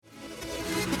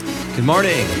Good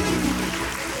morning.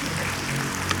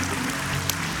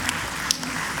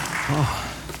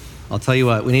 I'll tell you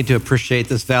what, we need to appreciate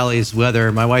this valley's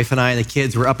weather. My wife and I and the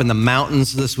kids were up in the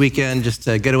mountains this weekend just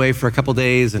to get away for a couple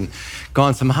days and go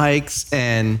on some hikes.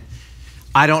 And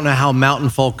I don't know how mountain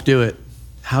folk do it.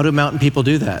 How do mountain people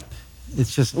do that?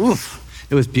 It's just, oof,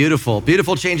 it was beautiful.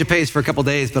 Beautiful change of pace for a couple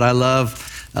days, but I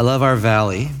love our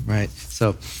valley, right?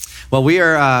 So, well, we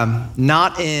are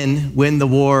not in Win the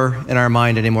War in Our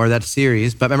Mind anymore, that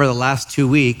series. But remember the last 2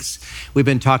 weeks, we've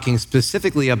been talking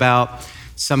specifically about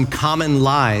some common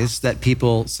lies that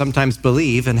people sometimes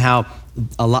believe and how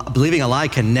believing a lie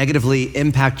can negatively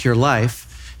impact your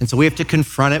life. And so we have to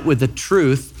confront it with the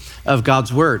truth of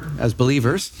God's word as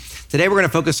believers. Today, we're going to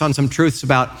focus on some truths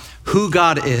about who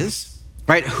God is,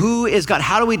 right? Who is God?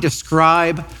 How do we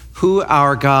describe who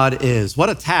our God is? What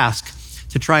a task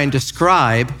to try and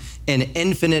describe an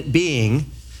infinite being.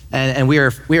 And we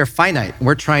are finite.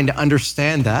 We're trying to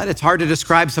understand that. It's hard to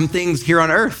describe some things here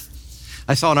on earth.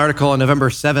 I saw an article on November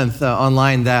 7th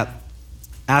online that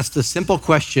asked the simple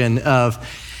question of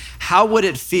how would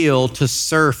it feel to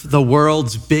surf the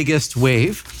world's biggest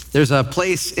wave? There's a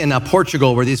place in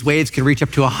Portugal where these waves can reach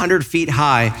up to 100 feet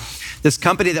high. This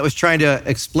company that was trying to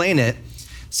explain it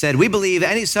said, "We believe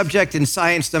any subject in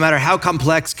science, no matter how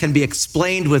complex, can be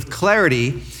explained with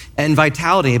clarity and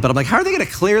vitality." But I'm like, how are they going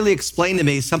to clearly explain to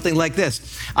me something like this?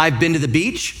 I've been to the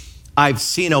beach, I've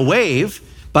seen a wave,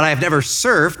 but I've never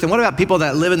surfed. And what about people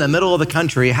that live in the middle of the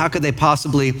country? How could they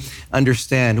possibly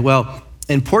understand? Well,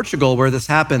 in Portugal, where this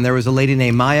happened, there was a lady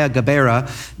named Maya Gabeira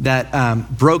that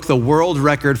broke the world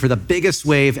record for the biggest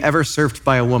wave ever surfed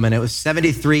by a woman. It was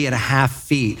 73 and a half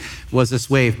feet was this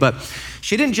wave. But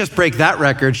she didn't just break that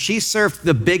record. She surfed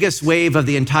the biggest wave of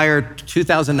the entire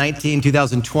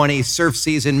 2019-2020 surf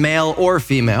season, male or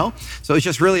female. So it's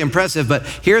just really impressive. But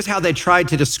here's how they tried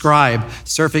to describe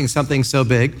surfing something so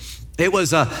big. It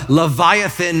was a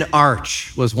Leviathan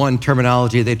arch was one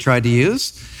terminology they tried to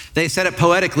use. They said it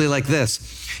poetically like this: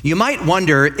 "You might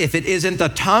wonder if it isn't the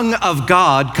tongue of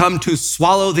God come to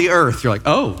swallow the earth." You're like,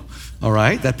 oh, all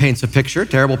right, that paints a picture,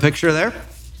 terrible picture there.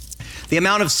 The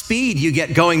amount of speed you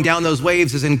get going down those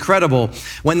waves is incredible.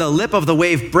 When the lip of the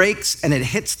wave breaks and it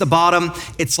hits the bottom,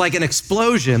 it's like an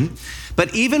explosion.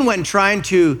 But even when trying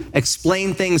to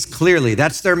explain things clearly,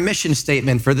 that's their mission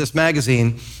statement for this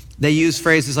magazine, they use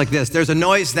phrases like this: "There's a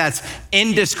noise that's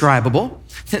indescribable."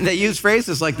 And they use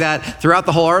phrases like that throughout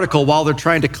the whole article while they're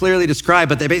trying to clearly describe,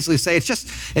 but they basically say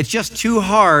it's just too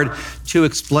hard to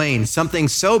explain. Something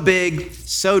so big,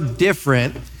 so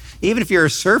different. Even if you're a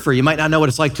surfer, you might not know what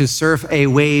it's like to surf a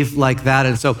wave like that.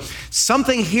 And so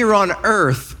something here on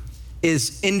earth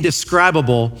is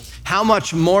indescribable. How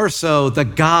much more so the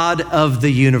God of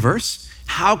the universe?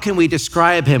 How can we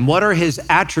describe him? What are his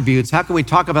attributes? How can we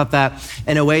talk about that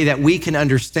in a way that we can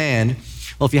understand?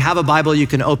 Well, if you have a Bible, you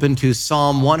can open to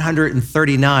Psalm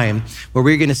 139, where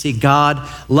we're going to see God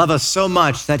love us so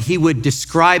much that he would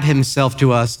describe himself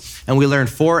to us. And we learned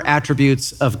 4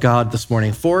 attributes of God this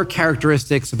morning, 4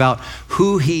 characteristics about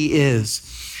who he is.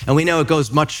 And we know it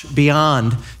goes much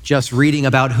beyond just reading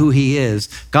about who he is.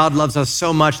 God loves us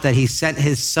so much that he sent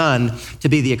his son to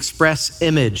be the express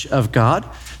image of God.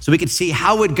 So we could see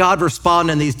how would God respond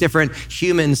in these different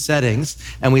human settings.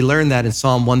 And we learned that in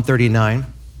Psalm 139.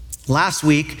 Last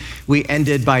week, we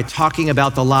ended by talking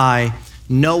about the lie,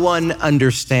 "No one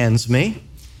understands me."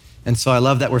 And so I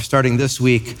love that we're starting this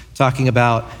week talking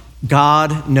about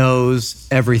God knows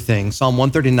everything. Psalm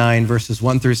 139, verses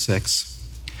 1 through 6.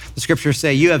 The scriptures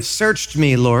say, "You have searched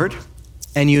me, Lord,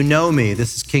 and you know me."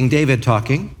 This is King David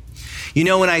talking. "You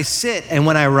know when I sit and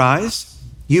when I rise.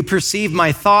 You perceive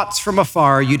my thoughts from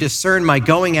afar. You discern my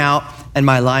going out and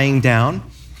my lying down.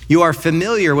 You are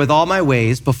familiar with all my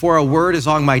ways. Before a word is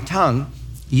on my tongue,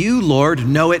 you, Lord,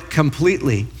 know it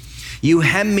completely. You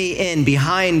hem me in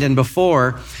behind and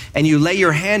before, and you lay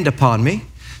your hand upon me.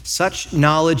 Such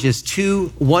knowledge is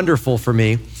too wonderful for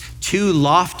me, too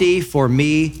lofty for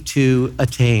me to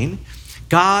attain."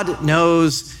 God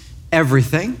knows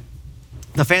everything.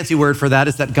 The fancy word for that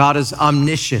is that God is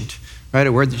omniscient, right?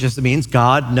 A word that just means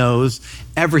God knows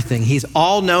everything. He's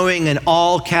all-knowing in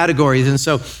all categories. And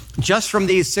so just from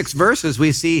these 6 verses,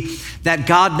 we see that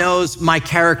God knows my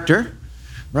character,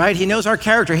 right? He knows our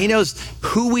character. He knows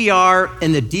who we are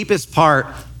in the deepest part,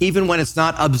 even when it's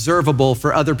not observable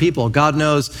for other people. God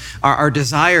knows our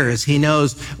desires. He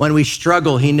knows when we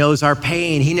struggle. He knows our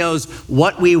pain. He knows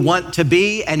what we want to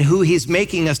be and who he's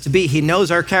making us to be. He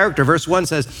knows our character. Verse 1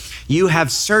 says, "You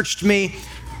have searched me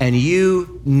and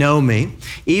you know me."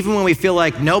 Even when we feel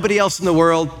like nobody else in the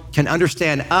world can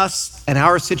understand us and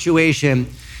our situation,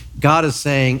 God is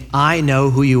saying, "I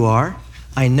know who you are.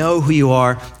 I know who you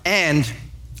are, and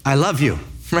I love you,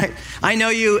 right? I know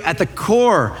you at the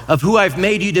core of who I've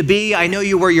made you to be. I know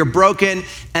you where you're broken,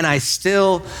 and I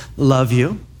still love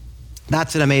you.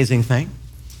 That's an amazing thing.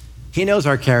 He knows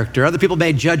our character. Other people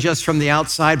may judge us from the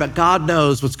outside, but God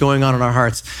knows what's going on in our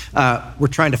hearts. We're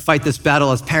trying to fight this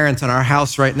battle as parents in our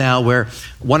house right now, where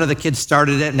one of the kids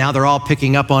started it. Now they're all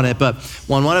picking up on it. But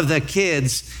when one of the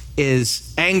kids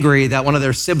is angry that one of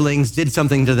their siblings did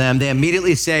something to them, they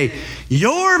immediately say,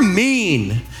 "You're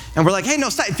mean." And we're like, hey, no,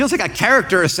 stop. It feels like a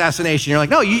character assassination. You're like,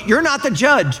 no, you're not the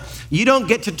judge. You don't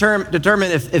get to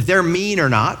determine if they're mean or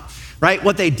not. Right?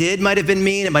 What they did might have been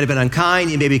mean. It might have been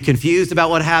unkind. You may be confused about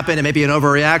what happened. It may be an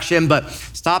overreaction, but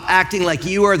stop acting like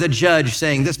you are the judge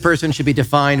saying this person should be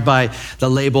defined by the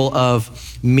label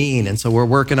of mean. And so we're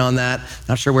working on that.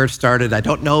 Not sure where it started. I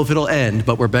don't know if it'll end,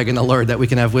 but we're begging the Lord that we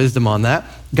can have wisdom on that.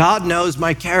 God knows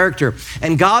my character,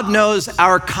 and God knows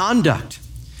our conduct.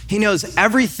 He knows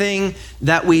everything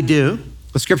that we do.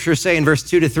 The scriptures say in verse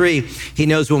 2-3, he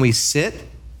knows when we sit,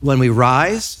 when we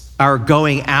rise, our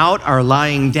going out, our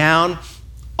lying down,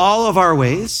 all of our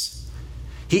ways.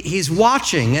 He's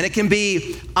watching, and it can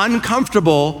be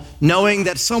uncomfortable knowing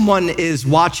that someone is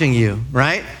watching you,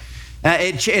 right?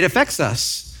 It affects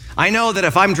us. I know that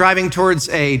if I'm driving towards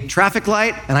a traffic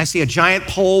light and I see a giant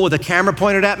pole with a camera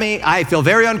pointed at me, I feel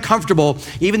very uncomfortable,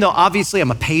 even though obviously I'm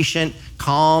a patient,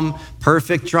 calm,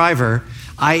 perfect driver.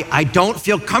 I don't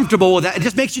feel comfortable with that. It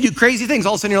just makes you do crazy things.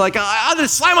 All of a sudden you're like, I'll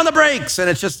just slam on the brakes. And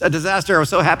it's just a disaster. I was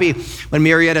so happy when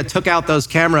Marietta took out those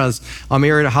cameras on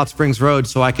Marietta Hot Springs Road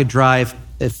so I could drive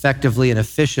effectively and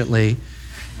efficiently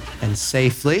and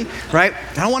safely, right?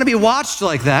 I don't want to be watched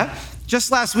like that.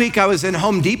 Just last week, I was in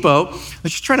Home Depot. I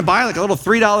was just trying to buy like a little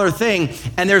 $3 thing.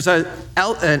 And there's an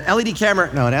LED camera,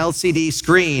 an LCD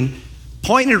screen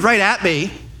pointed right at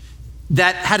me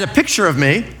that had a picture of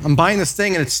me. I'm buying this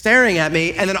thing and it's staring at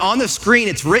me. And then on the screen,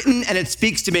 it's written and it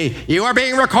speaks to me. You are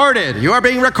being recorded. You are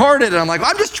being recorded. And I'm like,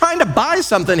 I'm just trying to buy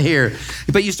something here.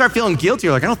 But you start feeling guilty.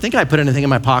 You're like, I don't think I put anything in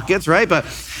my pockets, right? But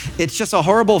it's just a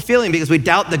horrible feeling because we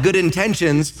doubt the good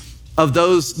intentions of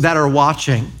those that are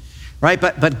watching, right?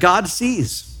 But God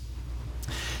sees.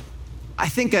 I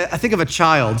think of a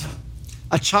child.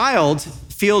 A child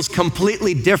feels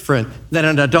completely different than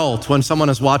an adult when someone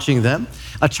is watching them.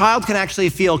 A child can actually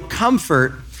feel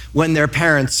comfort when their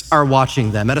parents are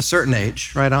watching them at a certain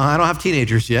age, right? I don't have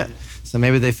teenagers yet, so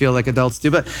maybe they feel like adults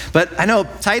do. But I know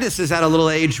Titus is at a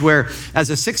little age where, as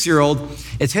a 6-year-old,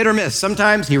 it's hit or miss.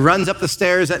 Sometimes he runs up the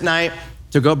stairs at night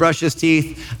to go brush his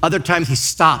teeth. Other times he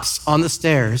stops on the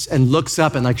stairs and looks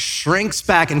up and like shrinks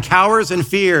back and cowers in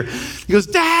fear. He goes,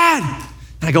 "Dad!"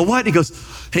 And I go, "What?" And he goes,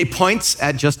 and he points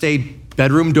at just a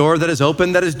bedroom door that is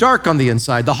open, that is dark on the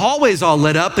inside. The hallway's all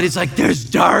lit up, but he's like, there's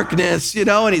darkness,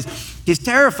 and he's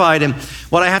terrified. And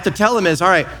what I have to tell him is, all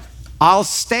right, I'll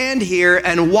stand here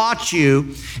and watch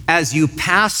you as you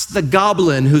pass the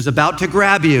goblin who's about to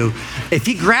grab you. If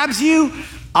he grabs you,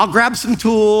 I'll grab some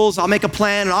tools, I'll make a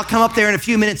plan, and I'll come up there in a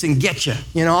few minutes and get you.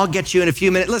 I'll get you in a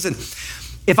few minutes. Listen,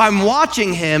 if I'm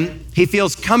watching him, he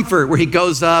feels comfort where he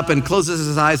goes up and closes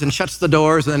his eyes and shuts the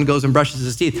doors and then goes and brushes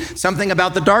his teeth. Something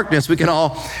about the darkness, we can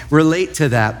all relate to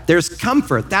that. There's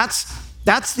comfort.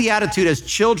 That's the attitude as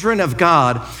children of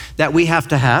God that we have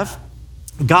to have.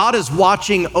 God is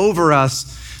watching over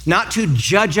us, not to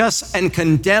judge us and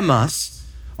condemn us,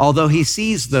 although he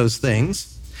sees those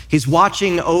things. He's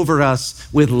watching over us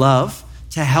with love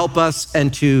to help us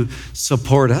and to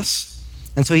support us.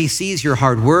 And so he sees your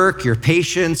hard work, your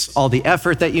patience, all the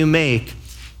effort that you make.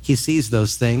 He sees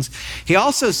those things. He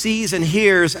also sees and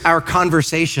hears our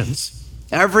conversations.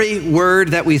 Every word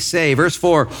that we say. Verse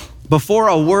 4, before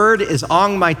a word is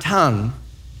on my tongue,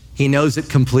 he knows it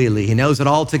completely. He knows it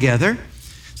all together.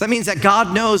 So that means that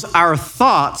God knows our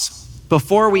thoughts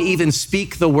before we even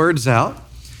speak the words out.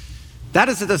 That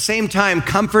is at the same time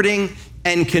comforting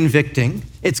and convicting.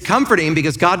 It's comforting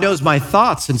because God knows my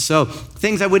thoughts. And so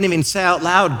things I wouldn't even say out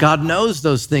loud, God knows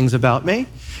those things about me.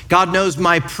 God knows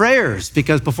my prayers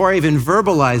because before I even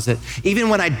verbalize it, even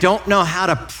when I don't know how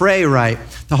to pray right,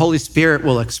 the Holy Spirit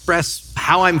will express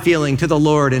how I'm feeling to the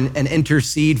Lord and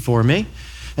intercede for me.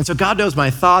 And so God knows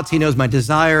my thoughts. He knows my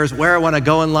desires, where I want to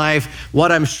go in life,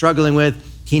 what I'm struggling with.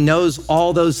 He knows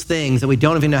all those things that we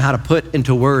don't even know how to put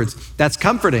into words. That's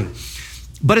comforting.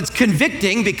 But it's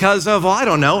convicting because of,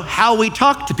 how we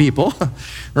talk to people,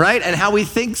 right? And how we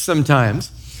think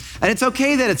sometimes. And it's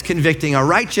okay that it's convicting. A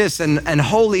righteous and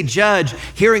holy judge,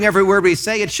 hearing every word we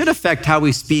say, it should affect how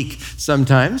we speak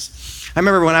sometimes. I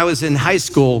remember when I was in high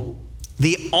school,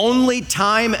 the only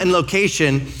time and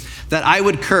location that I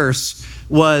would curse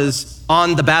was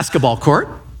on the basketball court.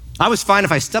 I was fine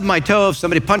if I stubbed my toe, if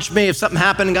somebody punched me, if something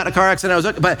happened and got in a car accident, I was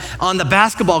okay. But on the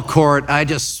basketball court, I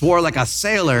just swore like a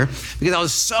sailor because I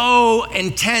was so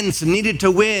intense and needed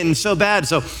to win so bad.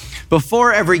 So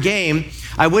before every game,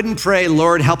 I wouldn't pray,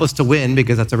 Lord, help us to win,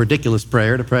 because that's a ridiculous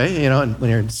prayer to pray, when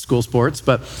you're in school sports.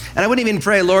 And I wouldn't even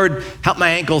pray, Lord, help my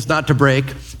ankles not to break.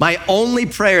 My only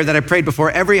prayer that I prayed before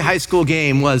every high school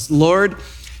game was, Lord,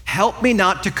 help me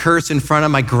not to curse in front of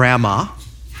my grandma.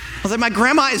 I was like, my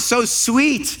grandma is so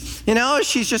sweet.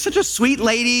 She's just such a sweet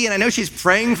lady. And I know she's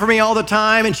praying for me all the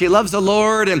time and she loves the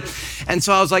Lord. And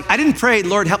so I was like, I didn't pray,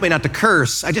 Lord, help me not to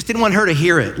curse. I just didn't want her to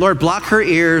hear it. Lord, block her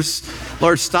ears.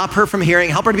 Lord, stop her from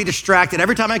hearing. Help her to be distracted.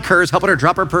 Every time I curse, help her to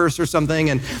drop her purse or something.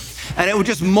 And it would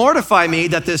just mortify me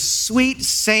that this sweet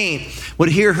saint would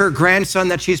hear her grandson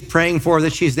that she's praying for,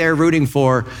 that she's there rooting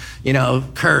for,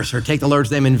 curse or take the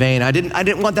Lord's name in vain. I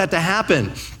didn't want that to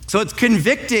happen. So it's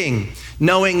convicting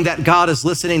knowing that God is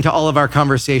listening to all of our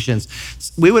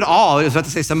conversations. We would all, I was about to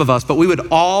say some of us, but we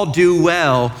would all do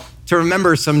well to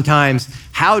remember sometimes,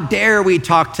 how dare we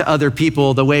talk to other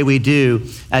people the way we do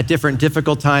at different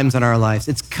difficult times in our lives.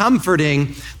 It's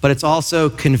comforting, but it's also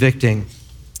convicting.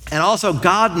 And also,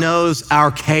 God knows our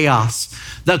chaos,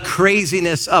 the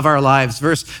craziness of our lives.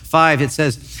 Verse 5, it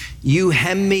says, you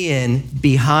hem me in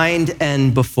behind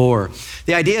and before.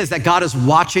 The idea is that God is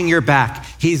watching your back.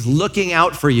 He's looking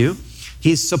out for you.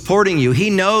 He's supporting you.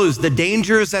 He knows the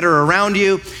dangers that are around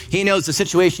you. He knows the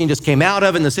situation you just came out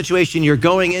of and the situation you're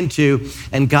going into,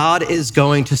 and God is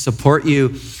going to support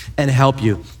you and help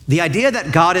you. The idea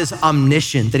that God is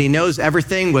omniscient, that he knows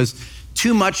everything, was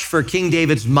too much for King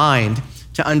David's mind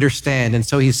to understand. And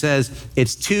so he says,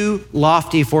 it's too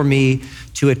lofty for me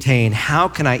to attain. How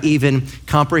can I even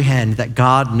comprehend that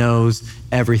God knows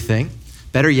everything?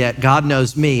 Better yet, God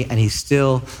knows me and he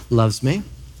still loves me.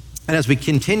 And as we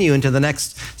continue into the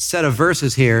next set of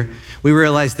verses here, we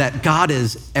realize that God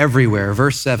is everywhere.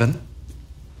 Verse 7,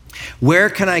 where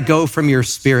can I go from your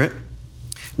spirit?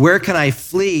 Where can I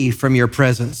flee from your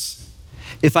presence?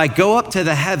 If I go up to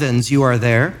the heavens, you are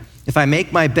there. If I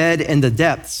make my bed in the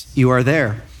depths, you are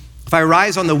there. If I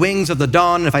rise on the wings of the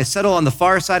dawn, if I settle on the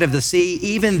far side of the sea,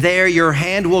 even there your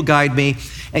hand will guide me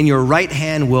and your right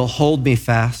hand will hold me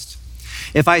fast.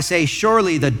 If I say,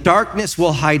 surely the darkness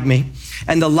will hide me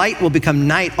and the light will become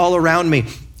night all around me,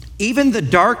 even the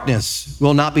darkness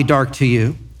will not be dark to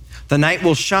you. The night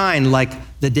will shine like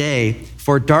the day,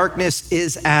 for darkness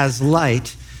is as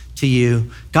light to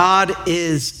you. God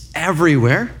is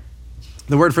everywhere.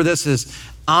 The word for this is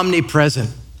omnipresent.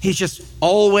 He's just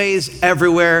always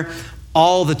everywhere,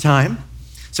 all the time.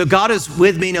 So God is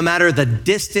with me no matter the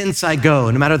distance I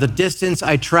go, no matter the distance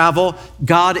I travel.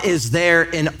 God is there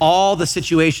in all the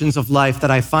situations of life that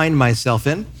I find myself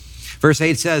in. Verse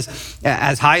 8 says,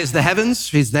 as high as the heavens,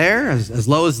 he's there. As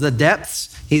low as the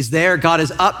depths, he's there. God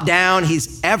is up, down.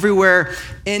 He's everywhere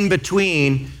in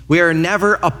between. We are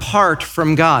never apart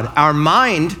from God. Our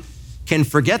mind can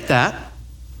forget that,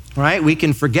 right? We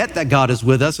can forget that God is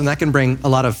with us, and that can bring a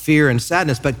lot of fear and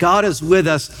sadness, but God is with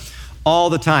us all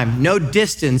the time. No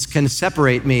distance can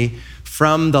separate me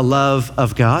from the love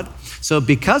of God. So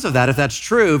because of that, if that's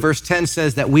true, verse 10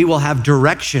 says that we will have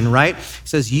direction, right? It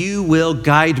says, you will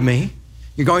guide me.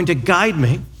 You're going to guide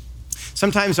me.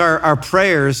 Sometimes our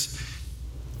prayers,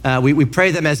 we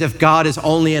pray them as if God is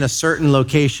only in a certain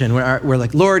location. We're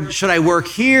like, Lord, should I work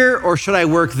here or should I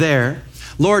work there?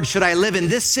 Lord, should I live in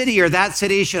this city or that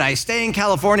city? Should I stay in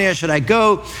California? Should I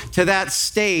go to that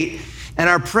state? And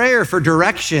our prayer for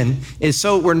direction is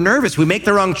so we're nervous. We make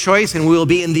the wrong choice and we will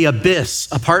be in the abyss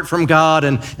apart from God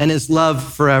and his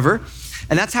love forever.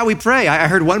 And that's how we pray. I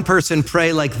heard one person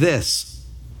pray like this: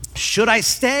 should I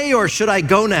stay or should I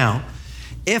go now?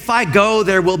 If I go,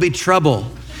 there will be trouble.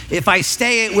 If I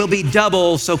stay, it will be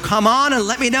double. So come on and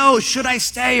let me know, should I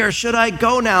stay or should I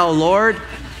go now, Lord?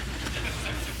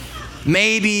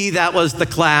 Maybe that was The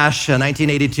Clash, a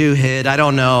 1982 hit. I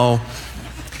don't know.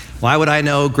 Why would I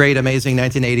know great, amazing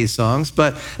 1980s songs?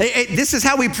 But this is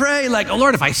how we pray. Like, oh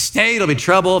Lord, if I stay, it'll be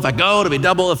trouble. If I go, it'll be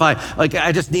double.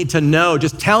 I just need to know.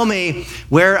 Just tell me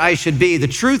where I should be. The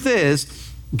truth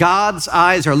is, God's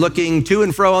eyes are looking to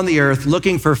and fro on the earth,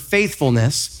 looking for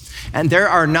faithfulness. And there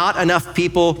are not enough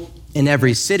people in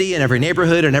every city, in every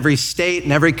neighborhood, in every state,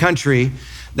 in every country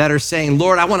that are saying,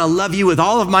 Lord, I want to love you with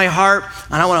all of my heart,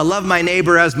 and I want to love my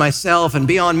neighbor as myself and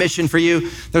be on mission for you.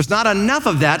 There's not enough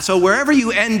of that. So wherever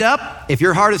you end up, if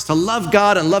your heart is to love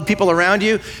God and love people around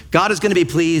you, God is going to be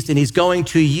pleased and he's going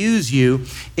to use you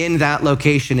in that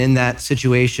location, in that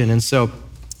situation. And so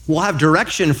we'll have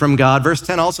direction from God. Verse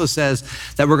 10 also says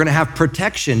that we're going to have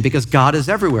protection because God is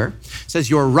everywhere. It says,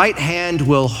 your right hand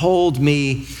will hold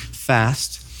me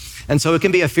fast. And so it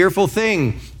can be a fearful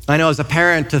thing, I know, as a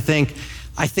parent to think,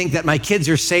 I think that my kids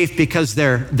are safe because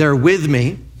they're with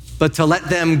me, but to let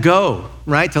them go,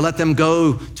 right? To let them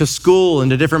go to school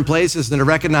and to different places and to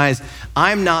recognize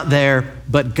I'm not there,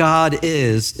 but God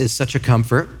is such a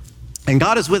comfort. And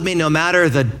God is with me no matter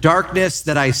the darkness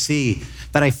that I see,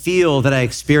 that I feel, that I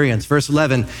experience. Verse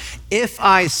 11, if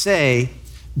I say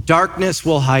darkness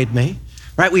will hide me,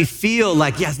 right? We feel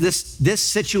like, yes, this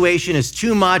situation is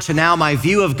too much and now my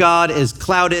view of God is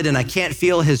clouded and I can't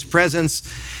feel his presence.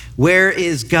 Where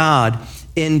is God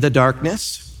in the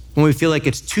darkness? When we feel like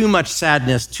it's too much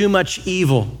sadness, too much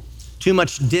evil, too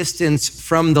much distance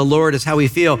from the Lord is how we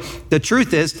feel. The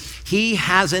truth is, he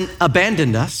hasn't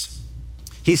abandoned us.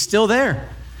 He's still there,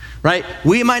 right?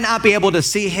 We might not be able to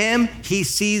see him. He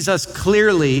sees us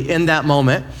clearly in that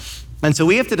moment. And so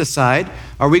we have to decide,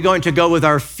 are we going to go with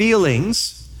our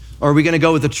feelings or are we going to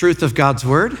go with the truth of God's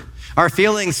word? Our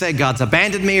feelings say God's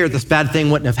abandoned me or this bad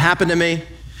thing wouldn't have happened to me.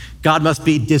 God must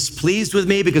be displeased with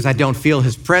me because I don't feel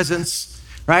his presence,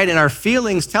 right? And our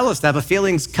feelings tell us that, but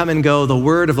feelings come and go. The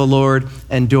word of the Lord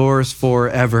endures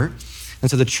forever.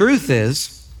 And so the truth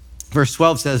is, verse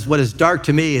 12 says, what is dark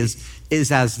to me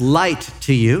is as light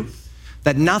to you,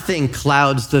 that nothing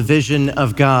clouds the vision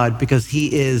of God because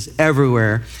he is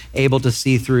everywhere, able to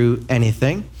see through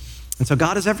anything. And so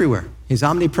God is everywhere. He's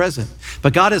omnipresent.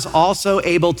 But God is also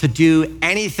able to do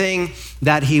anything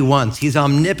that he wants. He's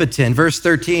omnipotent. Verse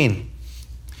 13,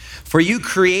 for you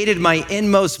created my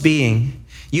inmost being.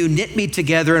 You knit me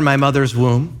together in my mother's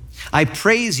womb. I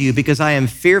praise you because I am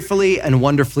fearfully and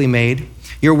wonderfully made.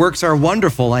 Your works are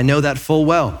wonderful. I know that full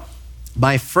well.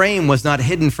 My frame was not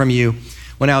hidden from you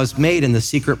when I was made in the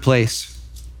secret place.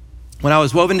 When I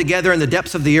was woven together in the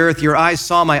depths of the earth, your eyes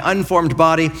saw my unformed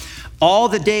body. All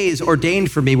the days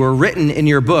ordained for me were written in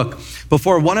your book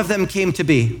before one of them came to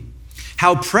be.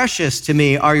 How precious to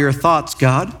me are your thoughts,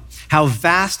 God. How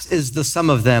vast is the sum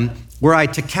of them. Were I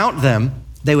to count them,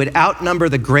 they would outnumber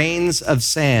the grains of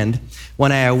sand.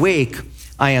 When I awake,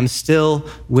 I am still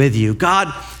with you.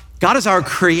 God is our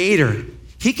creator.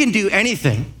 He can do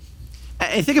anything.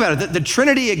 And think about it, the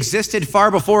Trinity existed far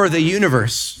before the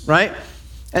universe, right?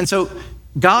 And so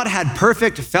God had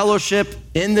perfect fellowship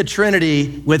in the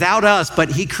Trinity without us,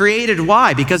 but he created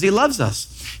why? Because he loves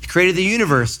us. He created the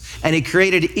universe and he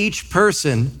created each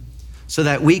person so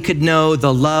that we could know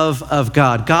the love of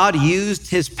God. God used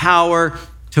his power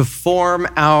to form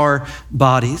our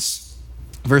bodies.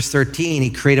 Verse 13,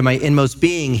 he created my inmost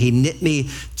being. He knit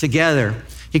me together.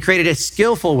 He created a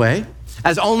skillful way,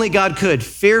 as only God could,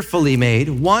 fearfully made,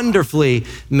 wonderfully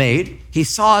made. He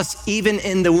saw us even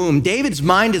in the womb. David's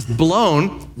mind is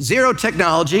blown, zero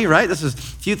technology, right? This is a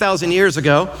few thousand years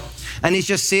ago. And he's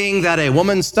just seeing that a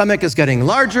woman's stomach is getting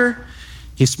larger.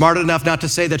 He's smart enough not to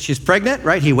say that she's pregnant,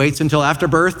 right? He waits until after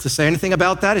birth to say anything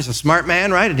about that. He's a smart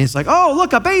man, right? And he's like, oh,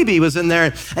 look, a baby was in there.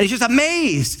 And he's just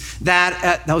amazed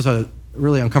that was a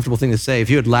really uncomfortable thing to say. If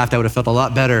you had laughed, I would have felt a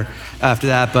lot better after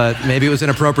that, but maybe it was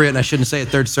inappropriate and I shouldn't say it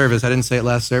third service. I didn't say it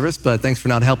last service, but thanks for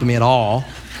not helping me at all.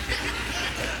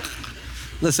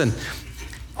 Listen,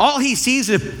 all he sees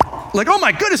is like, oh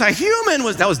my goodness, a human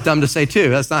that was dumb to say too.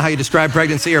 That's not how you describe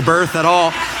pregnancy or birth at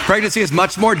all. Pregnancy is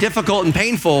much more difficult and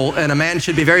painful, and a man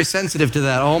should be very sensitive to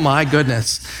that. Oh my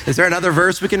goodness. Is there another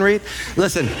verse we can read?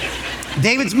 Listen,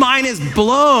 David's mind is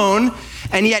blown,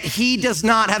 and yet he does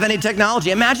not have any technology.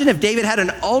 Imagine if David had an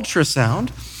ultrasound.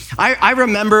 I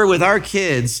remember with our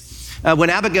kids, when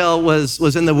Abigail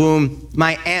was in the womb,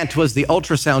 my aunt was the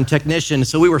ultrasound technician,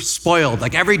 so we were spoiled.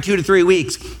 Like every 2 to 3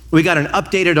 weeks, we got an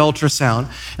updated ultrasound,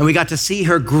 and we got to see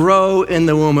her grow in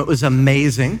the womb. It was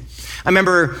amazing. I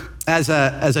remember as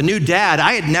a new dad,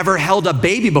 I had never held a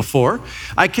baby before.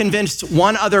 I convinced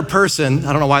one other person,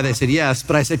 I don't know why they said yes,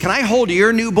 but I said, can I hold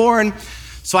your newborn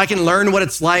so I can learn what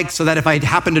it's like so that if I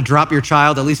happen to drop your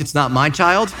child, at least it's not my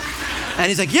child? And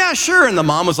he's like, yeah, sure. And the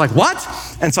mom was like, what?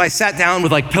 And so I sat down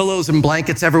with like pillows and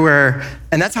blankets everywhere.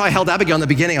 And that's how I held Abigail in the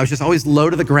beginning. I was just always low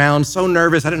to the ground, so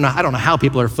nervous. I don't know how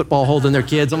people are football holding their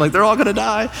kids. I'm like, they're all gonna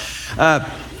die.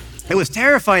 It was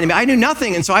terrifying to me. I knew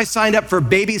nothing. And so I signed up for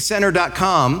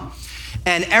babycenter.com.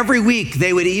 And every week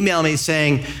they would email me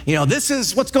saying, this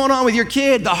is what's going on with your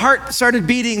kid. The heart started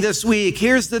beating this week.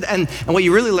 And what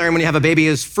you really learn when you have a baby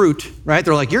is fruit, right?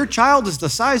 They're like, your child is the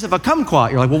size of a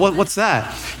kumquat. You're like, well, what's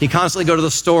that? You constantly go to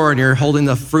the store and you're holding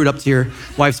the fruit up to your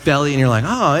wife's belly and you're like,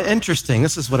 oh, interesting.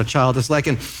 This is what a child is like.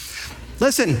 And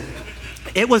listen,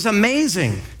 it was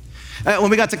amazing.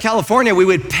 When we got to California, we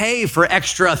would pay for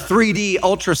extra 3D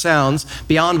ultrasounds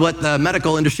beyond what the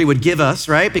medical industry would give us,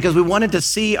 right? Because we wanted to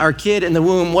see our kid in the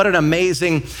womb. What an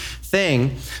amazing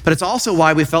thing, but it's also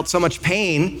why we felt so much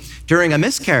pain during a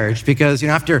miscarriage, because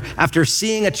after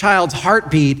seeing a child's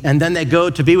heartbeat and then they go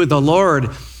to be with the Lord,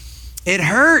 it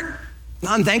hurt.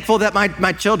 I'm thankful that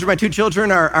my two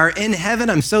children are in heaven.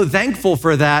 I'm so thankful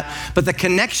for that. But the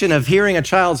connection of hearing a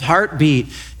child's heartbeat,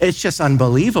 it's just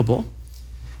unbelievable.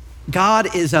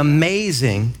 God is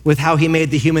amazing with how he made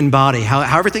the human body, how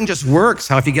everything just works,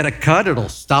 how if you get a cut, it'll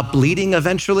stop bleeding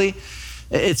eventually.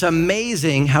 It's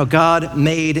amazing how God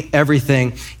made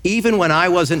everything. Even when I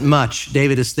wasn't much,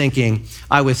 David is thinking,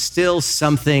 I was still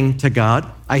something to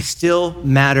God. I still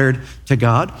mattered to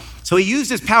God. So he used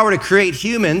his power to create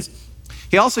humans.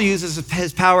 He also uses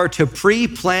his power to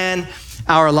pre-plan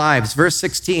our lives. Verse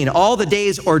 16, all the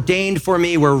days ordained for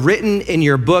me were written in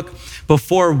your book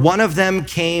before one of them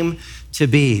came to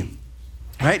be.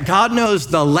 Right? God knows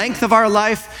the length of our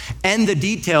life and the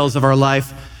details of our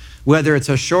life, whether it's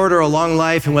a short or a long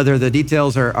life, and whether the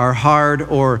details are hard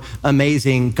or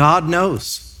amazing. God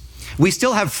knows. We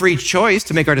still have free choice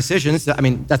to make our decisions. I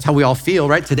mean, that's how we all feel,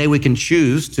 right? Today we can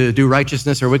choose to do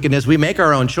righteousness or wickedness. We make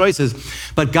our own choices.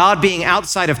 But God, being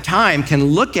outside of time, can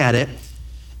look at it,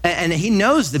 and he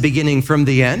knows the beginning from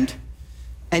the end.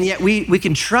 And yet we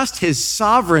can trust his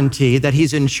sovereignty, that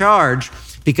he's in charge,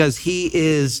 because he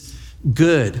is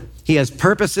good. He has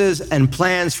purposes and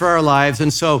plans for our lives.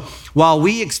 And so while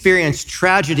we experience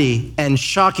tragedy and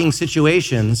shocking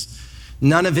situations,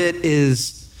 none of it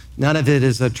is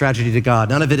a tragedy to God.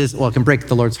 None of it is, well, it can break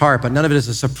the Lord's heart, but none of it is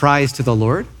a surprise to the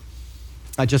Lord.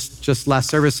 Just last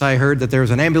service, I heard that there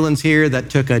was an ambulance here that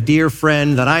took a dear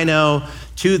friend that I know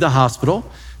to the hospital,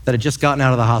 that had just gotten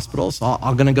out of the hospital. So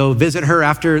I'm going to go visit her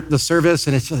after the service.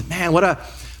 And it's like, man,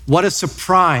 what a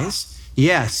surprise.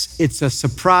 Yes, it's a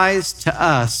surprise to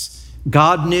us.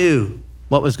 God knew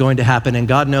what was going to happen, and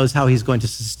God knows how he's going to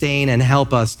sustain and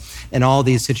help us in all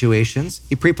these situations.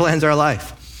 He pre-plans our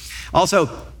life. Also,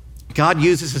 God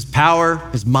uses his power,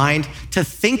 his mind, to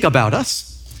think about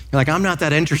us. You're like, I'm not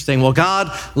that interesting. Well,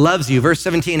 God loves you. Verse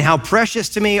 17, how precious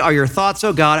to me are your thoughts,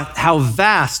 O God. How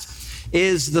vast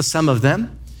is the sum of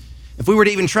them. If we were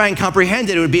to even try and comprehend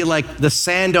it, it would be like the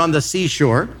sand on the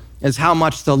seashore, is how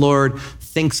much the Lord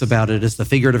thinks about it, as the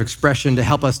figurative expression to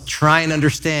help us try and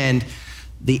understand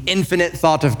the infinite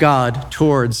thought of God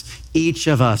towards each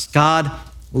of us. God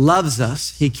loves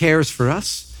us. He cares for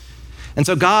us. And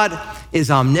so God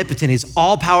is omnipotent. He's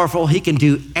all powerful. He can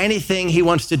do anything he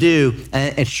wants to do.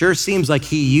 And it sure seems like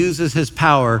he uses his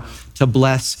power to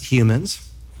bless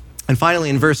humans. And finally,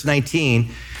 in verse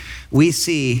 19, we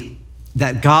see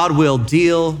that God will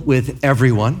deal with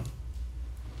everyone.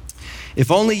 If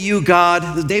only you,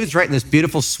 God, David's writing this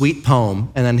beautiful, sweet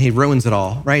poem, and then he ruins it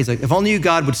all, right? He's like, if only you,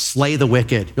 God, would slay the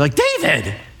wicked. You're like,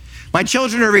 David, my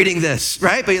children are reading this,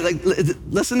 right? But like,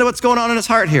 listen to what's going on in his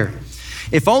heart here.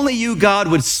 If only you, God,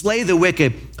 would slay the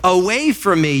wicked. Away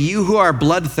from me, you who are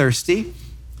bloodthirsty.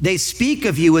 They speak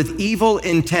of you with evil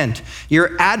intent.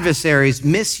 Your adversaries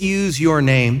misuse your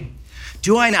name.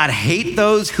 Do I not hate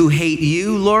those who hate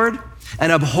you, Lord,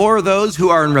 and abhor those who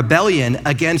are in rebellion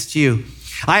against you?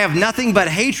 I have nothing but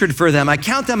hatred for them. I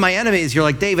count them my enemies. You're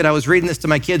like, David, I was reading this to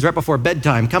my kids right before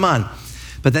bedtime. Come on.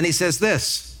 But then he says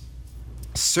this,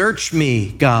 search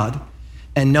me, God,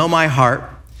 and know my heart.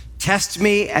 Test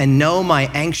me and know my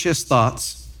anxious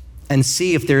thoughts, and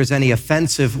see if there is any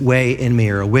offensive way in me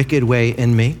or a wicked way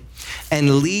in me,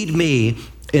 and lead me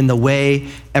in the way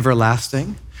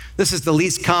everlasting. This is the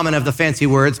least common of the fancy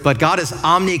words, but God is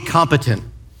omnicompetent,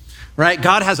 right?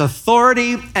 God has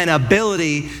authority and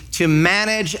ability to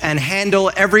manage and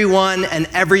handle everyone and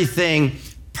everything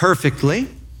perfectly.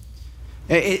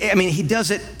 I mean, he does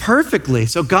it perfectly.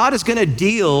 So God is going to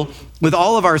deal with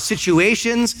all of our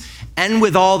situations and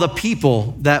with all the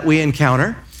people that we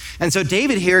encounter. And so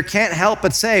David here can't help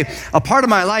but say, a part of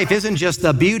my life isn't just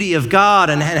the beauty of God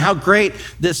and how great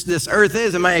this earth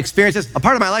is and my experiences. A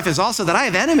part of my life is also that I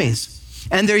have enemies,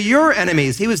 and they're your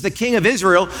enemies. He was the king of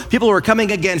Israel. People were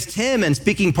coming against him and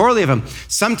speaking poorly of him.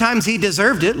 Sometimes he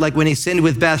deserved it, like when he sinned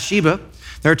with Bathsheba.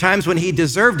 There are times when he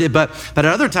deserved it, but at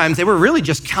other times they were really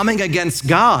just coming against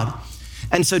God.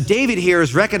 And so David here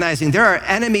is recognizing there are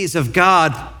enemies of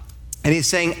God, and he's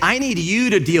saying, I need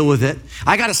you to deal with it.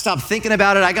 I got to stop thinking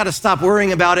about it. I got to stop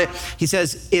worrying about it. He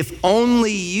says, if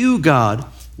only you, God,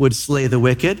 would slay the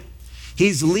wicked.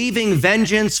 He's leaving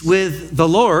vengeance with the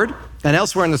Lord. And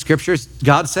elsewhere in the scriptures,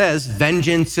 God says,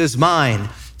 vengeance is mine,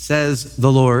 says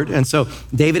the Lord. And so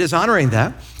David is honoring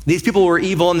that. These people were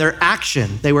evil in their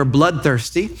action. They were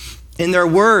bloodthirsty. In their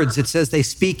words, it says they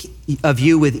speak of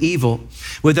you with evil.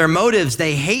 With their motives,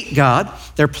 they hate God.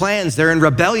 Their plans, they're in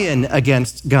rebellion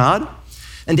against God.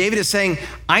 And David is saying,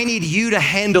 I need you to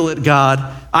handle it, God.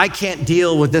 I can't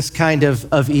deal with this kind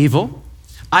of evil.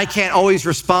 I can't always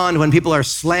respond when people are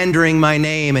slandering my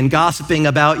name and gossiping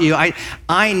about you.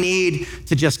 I need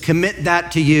to just commit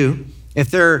that to you. If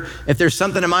there's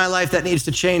something in my life that needs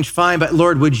to change, fine, but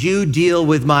Lord, would you deal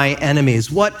with my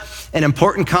enemies? What an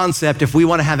important concept if we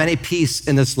want to have any peace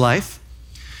in this life.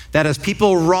 That as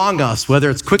people wrong us, whether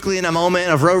it's quickly in a moment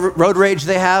of road rage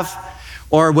they have,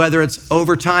 or whether it's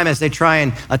over time as they try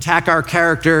and attack our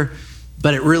character,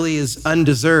 but it really is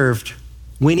undeserved,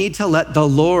 we need to let the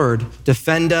Lord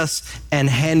defend us and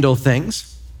handle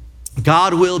things.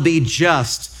 God will be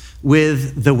just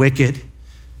with the wicked.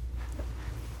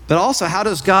 But also, how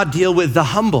does God deal with the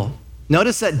humble?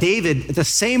 Notice that David, at the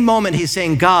same moment he's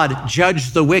saying, God,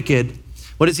 judge the wicked,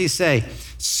 what does he say?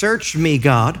 Search me,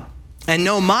 God, and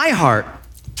know my heart.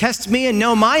 Test me and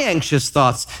know my anxious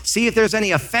thoughts. See if there's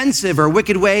any offensive or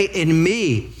wicked way in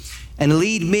me, and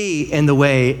lead me in the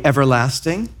way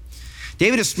everlasting.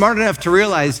 David is smart enough to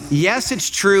realize, yes, it's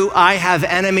true, I have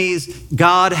enemies,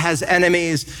 God has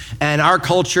enemies, and our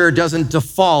culture doesn't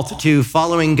default to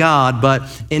following God, but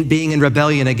in being in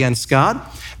rebellion against God.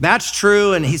 That's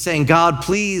true, and he's saying, God,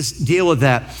 please deal with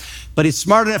that. But he's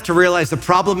smart enough to realize the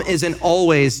problem isn't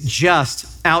always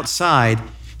just outside.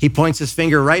 He points his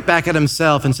finger right back at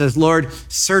himself and says, Lord,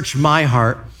 search my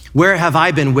heart. Where have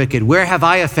I been wicked? Where have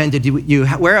I offended you?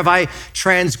 Where have I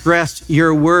transgressed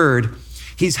your word?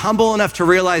 He's humble enough to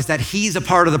realize that he's a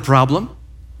part of the problem.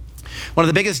 One of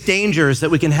the biggest dangers that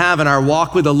we can have in our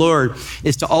walk with the Lord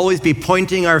is to always be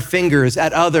pointing our fingers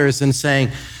at others and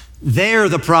saying, they're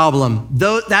the problem.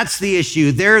 That's the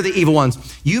issue. They're the evil ones.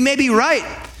 You may be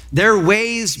right. Their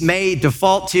ways may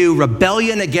default to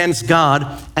rebellion against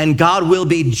God, and God will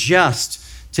be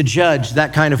just to judge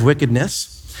that kind of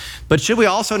wickedness. But should we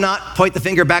also not point the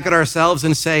finger back at ourselves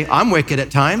and say, I'm wicked at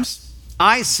times.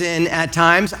 I sin at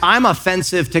times. I'm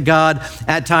offensive to God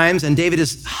at times. And David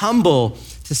is humble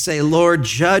to say, Lord,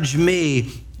 judge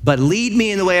me, but lead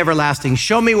me in the way everlasting.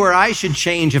 Show me where I should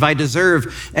change if I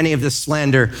deserve any of this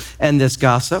slander and this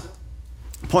gossip.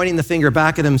 Pointing the finger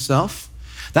back at himself.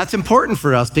 That's important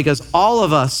for us because all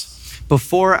of us,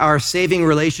 before our saving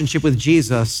relationship with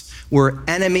Jesus, were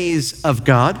enemies of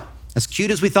God. As cute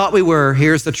as we thought we were,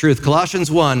 here's the truth. Colossians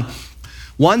 1,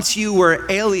 once you were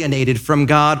alienated from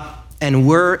God and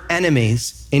were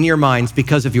enemies in your minds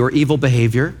because of your evil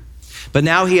behavior, but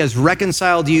now he has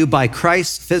reconciled you by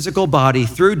Christ's physical body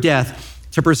through death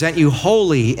to present you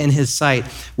holy in his sight,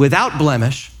 without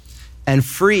blemish and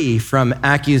free from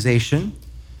accusation.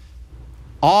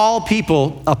 All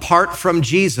people apart from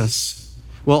Jesus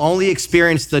will only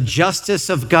experience the justice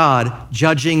of God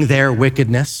judging their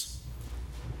wickedness.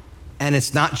 And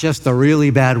it's not just the really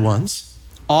bad ones.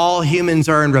 All humans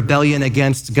are in rebellion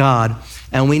against God,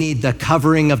 and we need the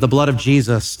covering of the blood of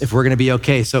Jesus if we're gonna be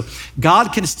okay. So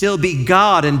God can still be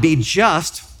God and be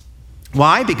just.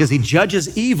 Why? Because he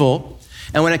judges evil.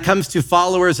 And when it comes to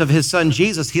followers of his son,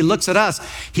 Jesus, he looks at us.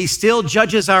 He still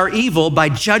judges our evil by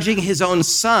judging his own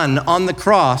son on the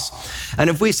cross. And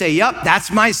if we say, yep, that's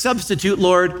my substitute,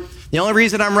 Lord. The only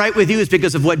reason I'm right with you is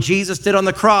because of what Jesus did on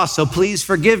the cross. So please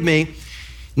forgive me.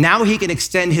 Now he can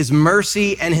extend his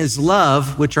mercy and his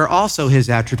love, which are also his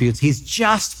attributes. He's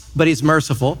just, but he's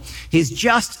merciful. He's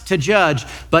just to judge,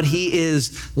 but he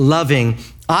is loving.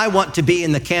 I want to be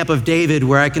in the camp of David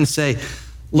where I can say,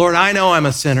 Lord, I know I'm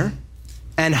a sinner,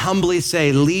 and humbly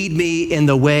say, lead me in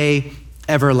the way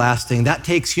everlasting. That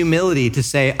takes humility to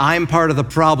say, I'm part of the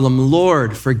problem.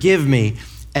 Lord, forgive me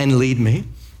and lead me.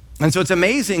 And so it's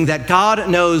amazing that God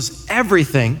knows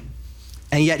everything,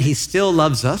 and yet he still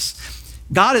loves us.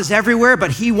 God is everywhere,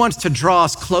 but he wants to draw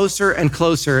us closer and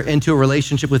closer into a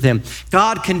relationship with him.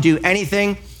 God can do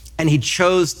anything, and he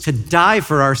chose to die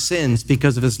for our sins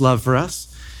because of his love for us.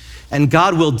 And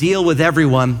God will deal with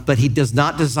everyone, but he does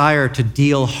not desire to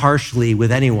deal harshly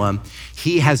with anyone.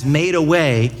 He has made a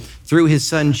way through his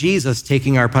son Jesus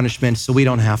taking our punishment so we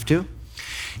don't have to.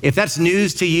 If that's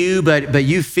news to you, but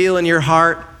you feel in your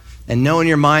heart and know in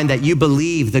your mind that you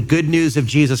believe the good news of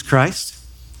Jesus Christ,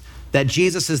 that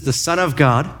Jesus is the Son of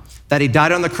God, that he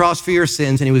died on the cross for your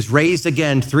sins and he was raised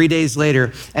again 3 days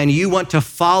later, and you want to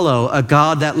follow a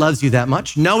God that loves you that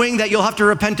much, knowing that you'll have to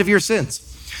repent of your sins.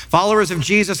 Followers of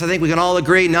Jesus, I think we can all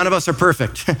agree, none of us are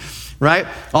perfect, right?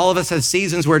 All of us have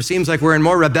seasons where it seems like we're in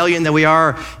more rebellion than we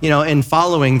are, in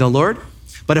following the Lord.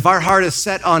 But if our heart is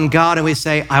set on God and we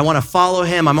say, I want to follow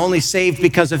him, I'm only saved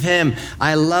because of him,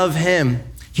 I love him,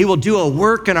 he will do a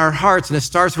work in our hearts, and it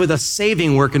starts with a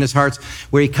saving work in his hearts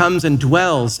where he comes and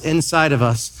dwells inside of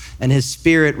us and his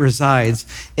spirit resides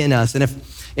in us. And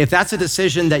if If that's a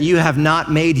decision that you have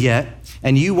not made yet,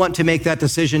 and you want to make that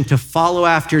decision to follow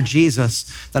after Jesus,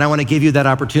 then I want to give you that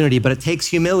opportunity. But it takes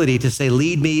humility to say,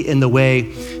 lead me in the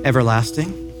way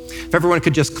everlasting. If everyone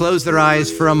could just close their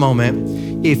eyes for a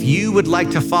moment. If you would like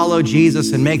to follow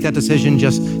Jesus and make that decision,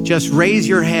 just raise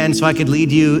your hand so I could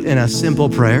lead you in a simple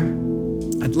prayer.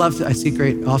 I'd love to. I see,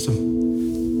 great, awesome.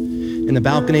 In the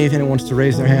balcony, if anyone wants to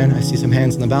raise their hand, I see some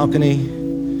hands in the balcony.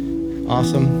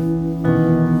 Awesome.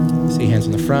 I see hands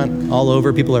in the front, all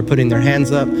over. People are putting their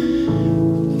hands up.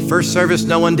 First service,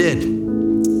 no one did.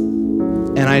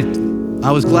 And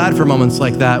I was glad for moments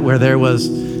like that where there was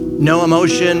no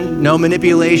emotion, no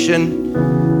manipulation.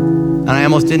 And I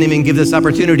almost didn't even give this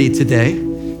opportunity today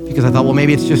because I thought, well,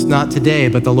 maybe it's just not today,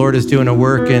 but the Lord is doing a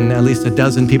work in at least a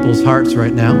dozen people's hearts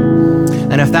right now.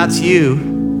 And if that's you,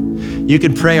 you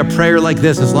can pray a prayer like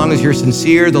this. As long as you're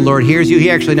sincere, the Lord hears you. He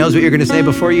actually knows what you're going to say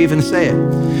before you even say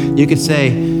it. You could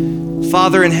say,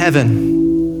 Father in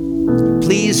heaven,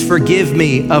 please forgive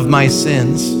me of my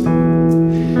sins.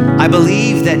 I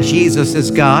believe that Jesus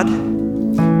is God,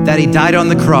 that he died on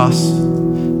the cross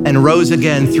and rose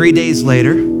again 3 days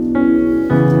later.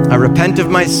 I repent of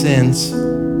my sins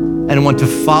and want to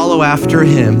follow after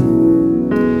him.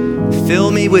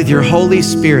 Fill me with your Holy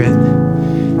Spirit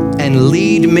and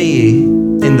lead me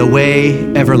in the way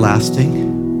everlasting.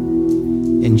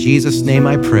 In Jesus' name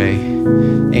I pray,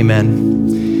 amen.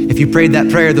 If you prayed that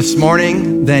prayer this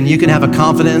morning, then you can have a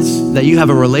confidence that you have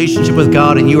a relationship with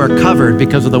God and you are covered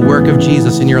because of the work of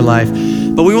Jesus in your life.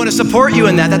 But we want to support you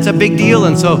in that. That's a big deal.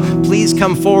 And so please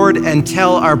come forward and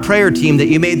tell our prayer team that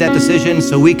you made that decision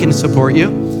so we can support you.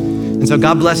 And so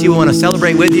God bless you. We want to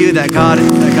celebrate with you that God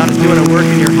is doing a work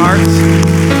in your hearts.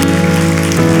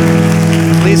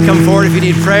 Please come forward if you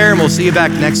need prayer, and we'll see you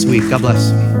back next week. God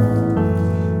bless.